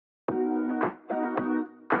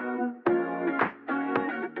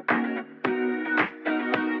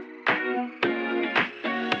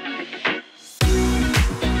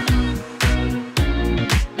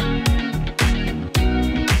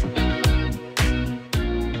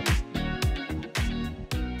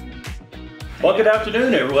Well, good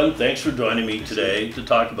afternoon, everyone. Thanks for joining me today to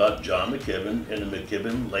talk about John McKibbin and the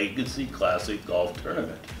McKibbin Legacy Classic Golf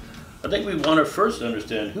Tournament. I think we want to first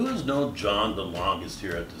understand who has known John the longest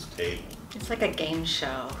here at this table. It's like a game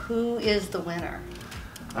show. Who is the winner?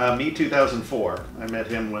 Me, 2004. I met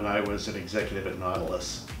him when I was an executive at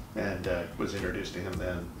Nautilus and was introduced to him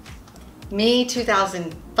then. Me,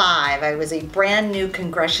 2005. I was a brand new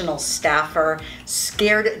congressional staffer,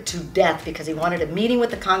 scared to death because he wanted a meeting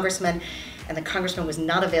with the congressman, and the congressman was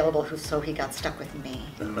not available, so he got stuck with me.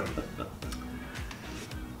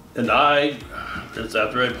 And it's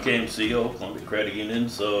after I became CEO of Columbia Credit Union,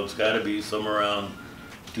 so it's got to be somewhere around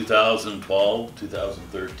 2012,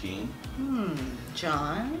 2013.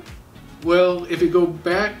 John? Well, if you go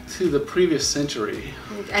back to the previous century.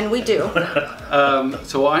 And we do.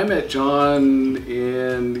 So I met John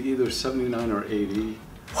in either 79 or 80.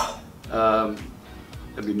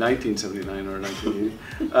 That'd be 1979 or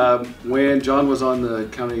 1980. When John was on the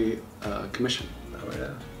county commission. Oh,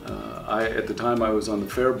 yeah. At the time I was on the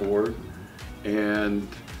fair board, and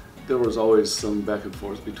there was always some back and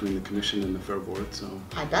forth between the commission and the fair board. So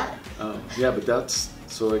I bet. Yeah, but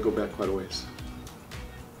so I go back quite a ways.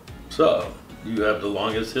 So, you have the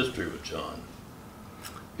longest history with John.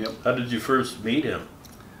 Yep. How did you first meet him?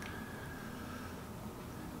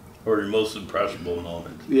 Or your most impressionable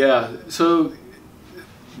moment? Yeah, so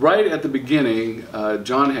right at the beginning,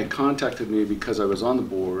 John had contacted me because I was on the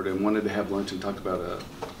board and wanted to have lunch and talk about a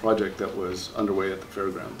project that was underway at the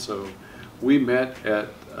fairground. So we met at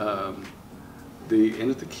the Inn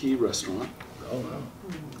at the Key restaurant. Oh,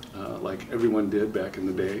 wow. Like everyone did back in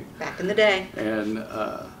the day. Back in the day. And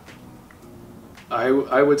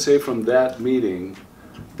I would say from that meeting,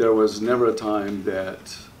 there was never a time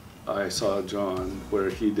that I saw John where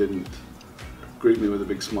he didn't greet me with a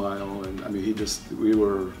big smile. And I mean, we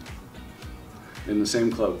were in the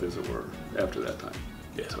same club, as it were, after that time.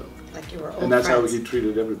 Yeah. So, Like you were old and that's friends. how he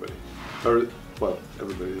treated everybody. Or, well,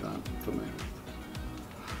 everybody that I'm familiar with.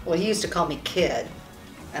 Well, he used to call me kid,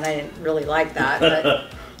 and I didn't really like that,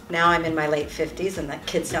 but now I'm in my late 50s, and that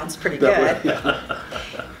kid sounds pretty good.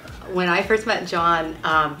 When I first met John,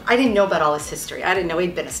 I didn't know about all his history. I didn't know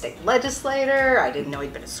he'd been a state legislator. I didn't know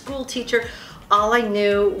he'd been a school teacher. All I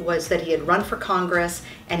knew was that he had run for Congress,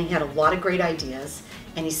 and he had a lot of great ideas,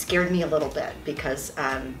 and he scared me a little bit because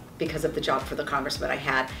of the job for the congressman I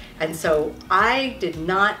had. And so I did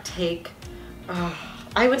not take,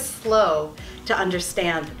 I was slow to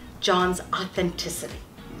understand John's authenticity,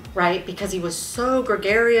 right? Because he was so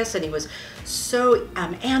gregarious and he was so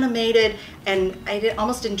animated, and I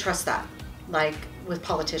almost didn't trust that, like with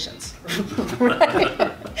politicians, right?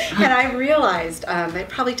 And I realized, it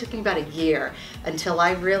probably took me about a year until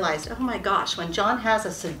I realized, oh my gosh, when John has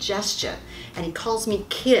a suggestion and he calls me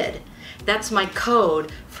kid, that's my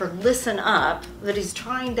code for listen up, that he's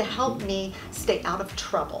trying to help me stay out of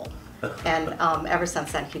trouble. And ever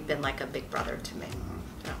since then, he's been like a big brother to me.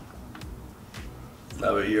 So.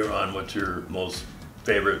 Now that you're on, what's your most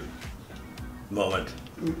favorite moment?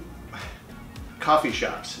 Coffee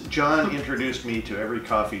shops. John introduced me to every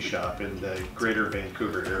coffee shop in the greater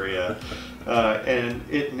Vancouver area, and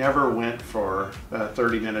it never went for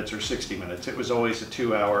 30 minutes or 60 minutes. It was always a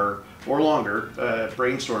 2-hour or longer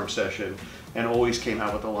brainstorm session, and always came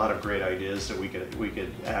out with a lot of great ideas that we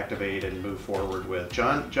could activate and move forward with.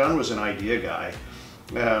 John was an idea guy,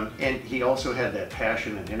 and he also had that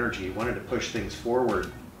passion and energy. He wanted to push things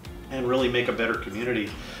forward and really make a better community.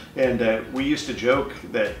 And we used to joke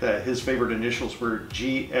that his favorite initials were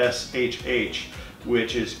GSHH,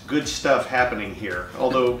 which is good stuff happening here.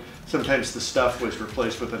 Although sometimes the stuff was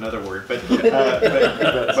replaced with another word, but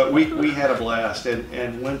we had a blast.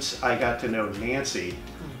 And once I got to know Nancy,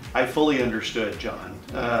 I fully understood John,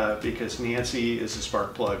 because Nancy is a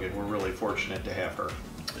spark plug, and we're really fortunate to have her.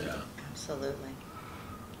 Yeah. Absolutely.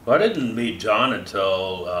 Well, I didn't meet John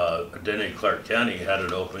until Denny Clark County had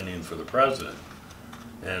an opening for the president.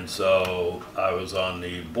 And so I was on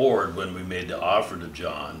the board when we made the offer to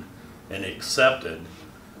John, and he accepted.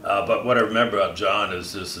 But what I remember about John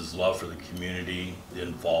is just his love for the community, the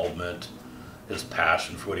involvement, his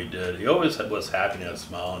passion for what he did. He always was happy and had a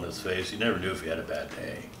smile on his face. You never knew if he had a bad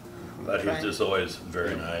day. But he was just always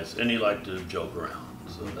very nice, and he liked to joke around,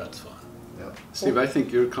 so that's fun. Yep. Steve, I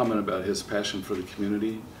think your comment about his passion for the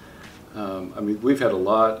community, I mean, we've had a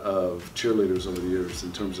lot of cheerleaders over the years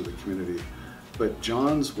in terms of the community, but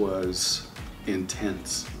John's was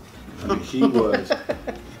intense. I mean,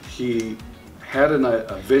 he had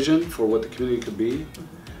a vision for what the community could be,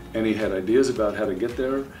 and he had ideas about how to get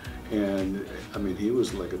there, and I mean, he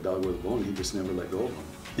was like a dog with a bone. He just never let go of them.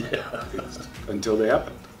 Yeah. Until they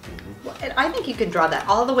happened. Well, and I think you can draw that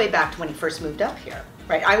all the way back to when he first moved up here,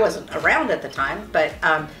 right? I wasn't around at the time, but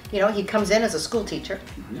you know, he comes in as a school teacher,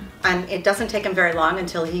 and it doesn't take him very long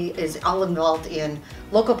until he is all involved in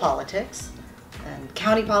local politics and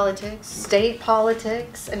county politics, state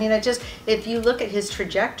politics. I mean, if you look at his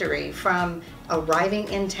trajectory from arriving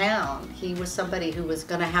in town, he was somebody who was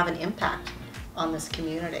going to have an impact on this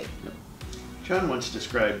community. John once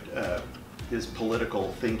described his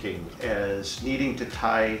political thinking as needing to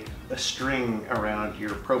tie a string around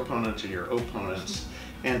your proponents and your opponents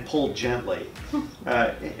and pull gently.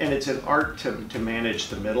 And it's an art to manage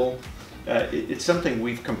the middle. It's something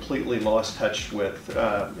we've completely lost touch with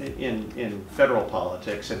in federal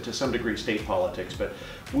politics and to some degree state politics, but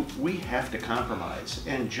we have to compromise.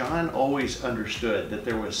 And John always understood that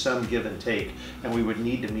there was some give and take and we would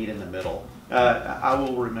need to meet in the middle. I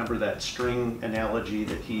will remember that string analogy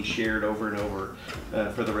that he shared over and over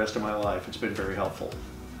for the rest of my life. It's been very helpful.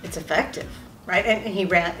 It's effective, right? And he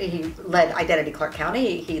led Identity Clark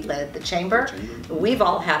County. He led the chamber. We've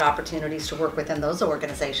all had opportunities to work within those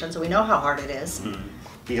organizations. We know how hard it is.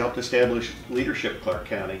 He helped establish Leadership Clark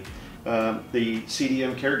County. The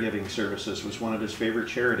CDM Caregiving Services was one of his favorite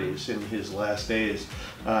charities in his last days.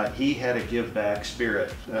 He had a give back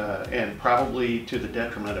spirit, and probably to the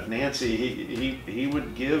detriment of Nancy, he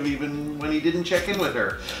would give even when he didn't check in with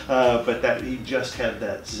her. But that he just had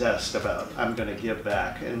that zest about, I'm going to give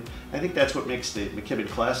back. And I think that's what makes the McKibbin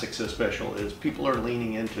Classic so special, is people are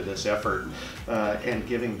leaning into this effort and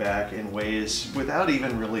giving back in ways without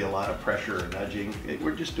even really a lot of pressure or nudging.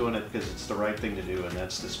 We're just doing it because it's the right thing to do, and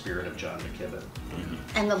that's the spirit of John McKibbin.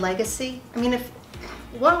 And the legacy, I mean,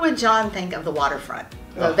 what would John think of the waterfront,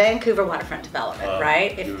 the Vancouver waterfront development,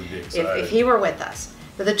 right? If he were with us.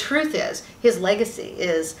 But the truth is, his legacy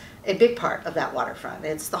is a big part of that waterfront.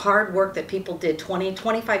 It's the hard work that people did 20,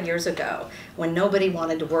 25 years ago when nobody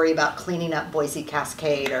wanted to worry about cleaning up Boise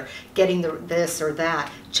Cascade or getting this or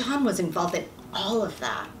that. John was involved in all of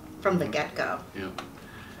that from the get-go. Yeah.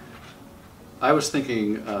 I was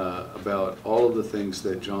thinking about all of the things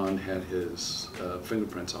that John had his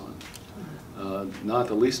fingerprints on, not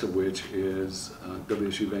the least of which is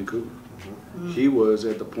WSU Vancouver. He was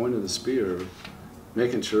at the point of the spear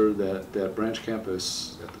making sure that that branch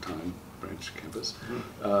campus, at the time,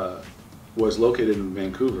 was located in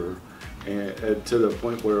Vancouver, and to the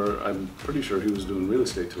point where I'm pretty sure he was doing real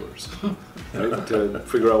estate tours, right, to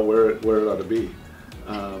figure out where it ought to be.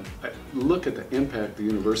 Look at the impact the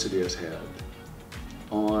university has had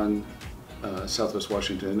on Southwest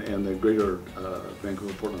Washington and the greater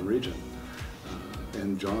Vancouver-Portland region.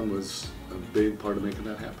 And John was a big part of making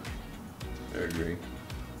that happen. I agree.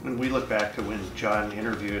 When we look back to when John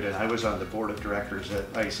interviewed, and I was on the board of directors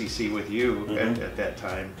at ICC with you at that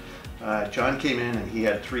time, John came in and he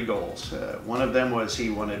had 3 goals. One of them was he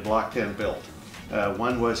wanted Block 10 built.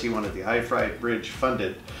 One was he wanted the I-5 bridge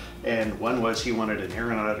funded. And one was he wanted an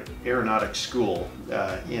aeronautics school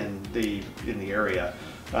in the area.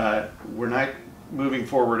 We're not moving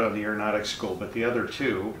forward on the aeronautics school, but the other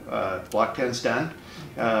 2, Block 10's done.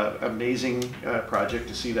 Amazing project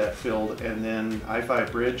to see that filled. And then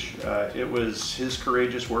I-5 bridge, it was his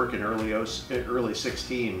courageous work in early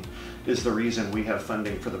 16 is the reason we have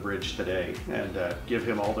funding for the bridge today. And give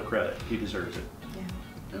him all the credit. He deserves it.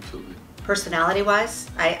 Yeah. Absolutely.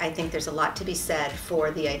 Personality-wise, I think there's a lot to be said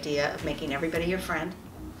for the idea of making everybody your friend,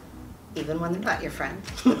 even when they're not your friend.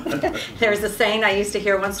 There's a saying I used to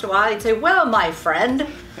hear once in a while. He'd say, well, my friend.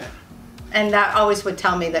 And that always would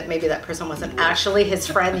tell me that maybe that person wasn't actually his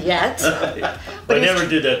friend yet. But he never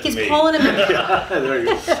did that to me. He's pulling him in. There you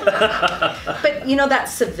go. But you know, that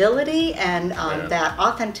civility and that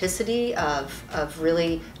authenticity of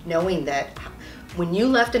really knowing that when you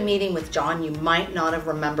left a meeting with John, you might not have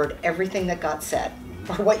remembered everything that got said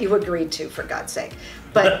or what you agreed to, for God's sake.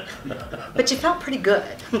 But you felt pretty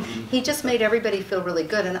good. He just made everybody feel really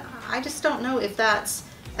good. And I just don't know if that's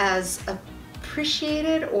as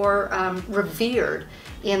appreciated or revered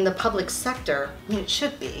in the public sector. I mean, it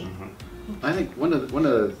should be. I think one of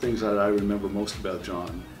the things that I remember most about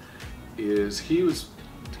John is he was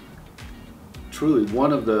truly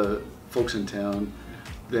one of the folks in town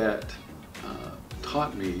that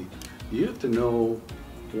taught me you have to know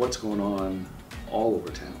what's going on all over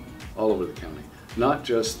town, all over the county, not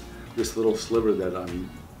just this little sliver that I'm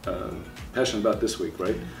passionate about this week,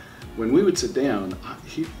 right? When we would sit down,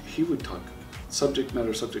 he would talk subject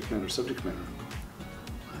matter.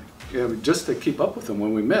 Yeah, just to keep up with him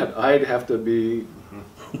when we met, I'd have to be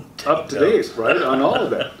up to date, right, on all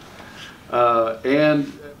of that. And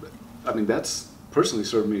I mean, that's personally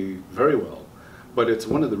served me very well, but it's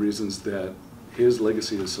one of the reasons that his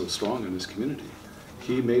legacy is so strong in this community,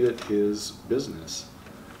 he made it his business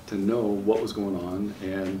to know what was going on,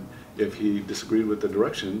 and if he disagreed with the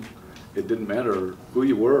direction, it didn't matter who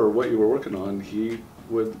you were or what you were working on, he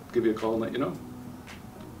would give you a call and let you know.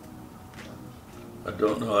 I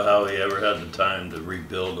don't know how he ever had the time to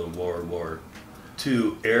rebuild a World War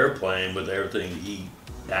II airplane with everything he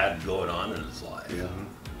had going on in his life. Yeah.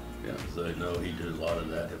 Yeah. So I know he did a lot of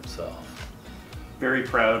that himself. Very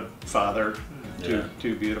proud father, Yeah.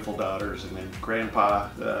 two beautiful daughters, and then grandpa,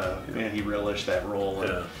 man, he relished that role.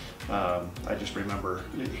 And, I just remember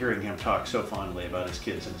hearing him talk so fondly about his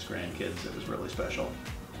kids and his grandkids. It was really special.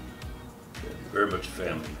 Yeah, very much a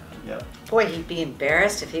family man. Yeah. Boy, he'd be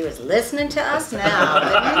embarrassed if he was listening to us now,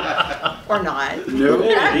 wouldn't he? Or not. No,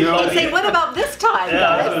 He'd say, what about this time, Yeah,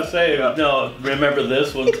 I was guys? going to say, no, remember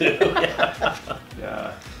this one too.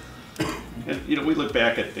 Yeah. And, you know, we look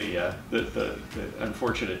back at the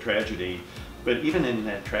unfortunate tragedy, but even in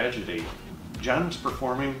that tragedy, John was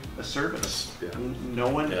performing a service. Yeah. No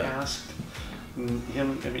one Yeah. asked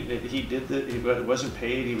him. I mean, he did it wasn't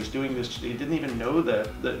paid. He was doing this. He didn't even know the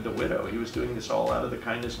widow. He was doing this all out of the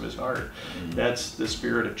kindness of his heart. Mm-hmm. That's the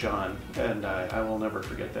spirit of John, and I will never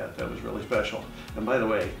forget that. That was really special. And by the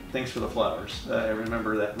way, thanks for the flowers. I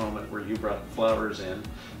remember that moment where you brought flowers in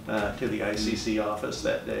to the ICC office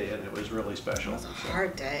that day, and it was really special. It was a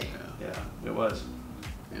hard day. Yeah, it was.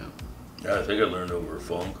 Yeah. Yeah, I think I learned over a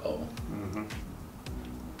phone call. Mm-hmm.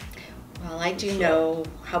 Well, I do know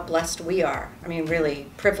how blessed we are. I mean, really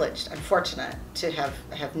privileged and fortunate to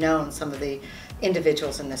have known some of the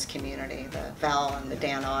individuals in this community, the Val and the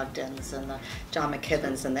Dan Ogdens and the John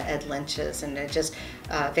McKibbins and the Ed Lynches, and it just,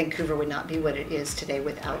 Vancouver would not be what it is today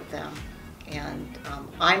without them. And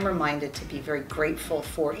I'm reminded to be very grateful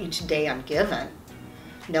for each day I'm given,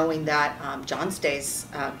 knowing that John's days,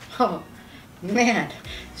 oh man,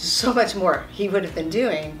 so much more he would have been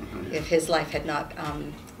doing if his life had not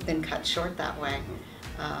been cut short that way.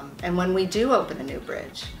 And when we do open a new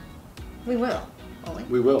bridge, we will, won't we?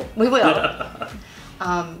 We will. We will.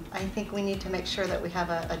 I think we need to make sure that we have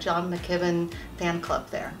a John McKibbin fan club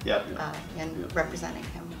there, Yep. and Yep. representing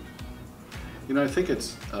him. You know, I think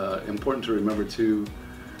it's important to remember too,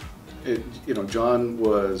 you know, John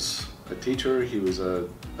was a teacher, he was a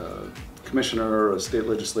commissioner, a state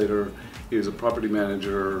legislator, he was a property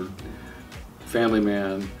manager, family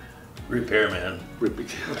man. Repairman.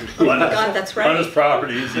 God, that's right. On his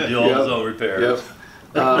properties, he did all his own repairs.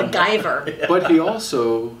 Yep. MacGyver. But he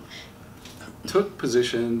also took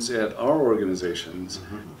positions at our organizations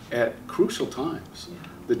at crucial times.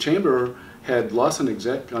 The chamber had lost an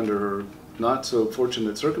exec under not so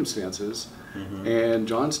fortunate circumstances, and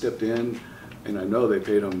John stepped in, and I know they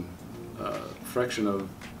paid him a fraction of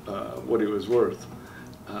what he was worth.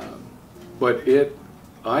 But it,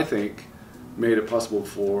 I think, made it possible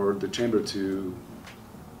for the chamber to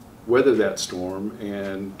weather that storm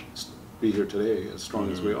and be here today as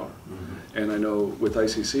strong as we are. And I know with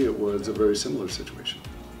ICC it was a very similar situation.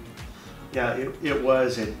 Yeah, it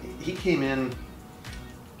was, and he came in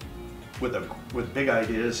with big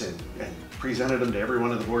ideas and presented them to every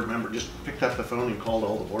one of the board members. Just picked up the phone and called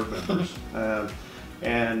all the board members,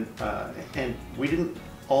 and we didn't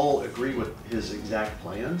all agree with his exact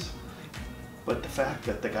plans. But the fact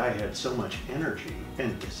that the guy had so much energy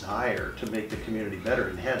and desire to make the community better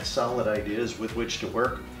and had solid ideas with which to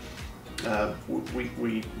work,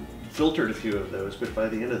 we filtered a few of those, but by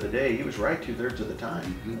the end of the day, he was right 2/3 of the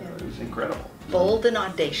time. It was incredible. Bold and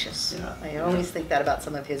audacious. Yeah. I always think that about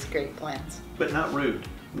some of his great plans. But not rude.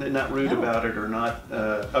 Not rude No. about it, or not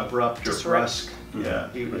abrupt or Disrupt. brusque. Yeah,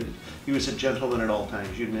 he was a gentleman at all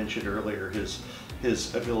times. You mentioned earlier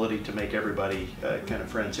his ability to make everybody kind of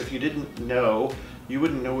friends. If you didn't know, you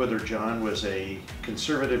wouldn't know whether John was a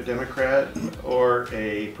conservative Democrat or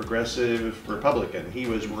a progressive Republican. He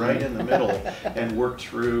was right in the middle and worked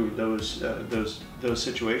through those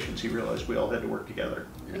situations. He realized we all had to work together.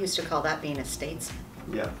 We used to call that being a statesman.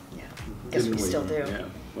 Yeah. Yeah. Guess we Didn't still do. Yeah,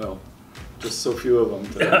 well, just so few of them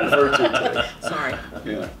to refer to today. Sorry.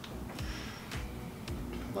 Yeah.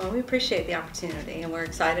 Well, we appreciate the opportunity, and we're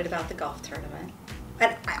excited about the golf tournament.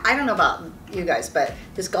 And I don't know about you guys, but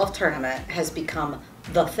this golf tournament has become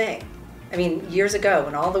the thing. I mean, years ago,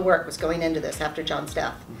 when all the work was going into this after John's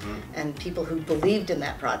death, and people who believed in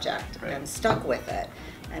that project Right. and stuck with it,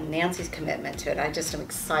 and Nancy's commitment to it, I just am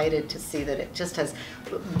excited to see that it just has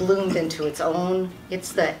bloomed into its own,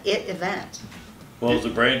 it's the it event. Well, it's the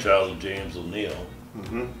brainchild of James O'Neill,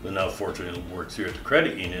 who now fortunately works here at the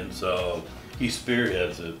credit union, so he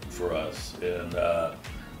spearheads it for us. And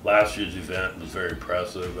last year's event was very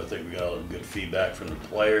impressive. I think we got a lot of good feedback from the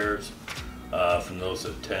players. from those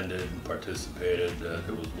that attended and participated.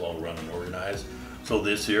 It was well run and organized. So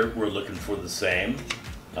this year we're looking for the same.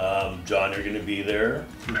 John, you're going to be there.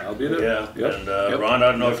 I'll be there. Yeah, Yep. and Yep. Ron,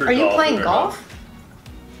 I don't know if you're Are you golfing playing or golf?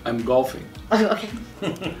 I'm golfing. Oh, okay.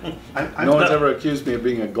 No one's ever accused me of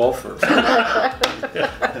being a golfer.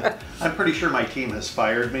 I'm pretty sure my team has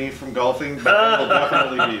fired me from golfing, but I will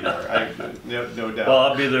definitely be there. No doubt. Well,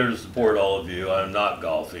 I'll be there to support all of you. I'm not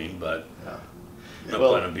golfing, but Yeah. I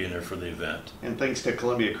Well, plan on being there for the event. And thanks to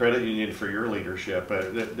Columbia Credit Union for your leadership.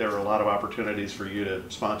 There were a lot of opportunities for you to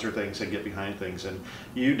sponsor things and get behind things. And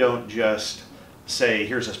you don't just say,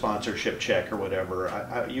 here's a sponsorship check or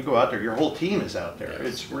whatever. You go out there, your whole team is out there. Yes.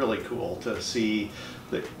 It's really cool to see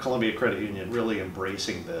the Columbia Credit Union really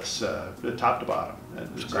embracing this, top to bottom.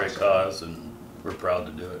 It's a great cause, and we're proud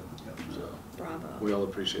to do it. So, Bravo. We all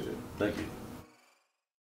appreciate it. thank you.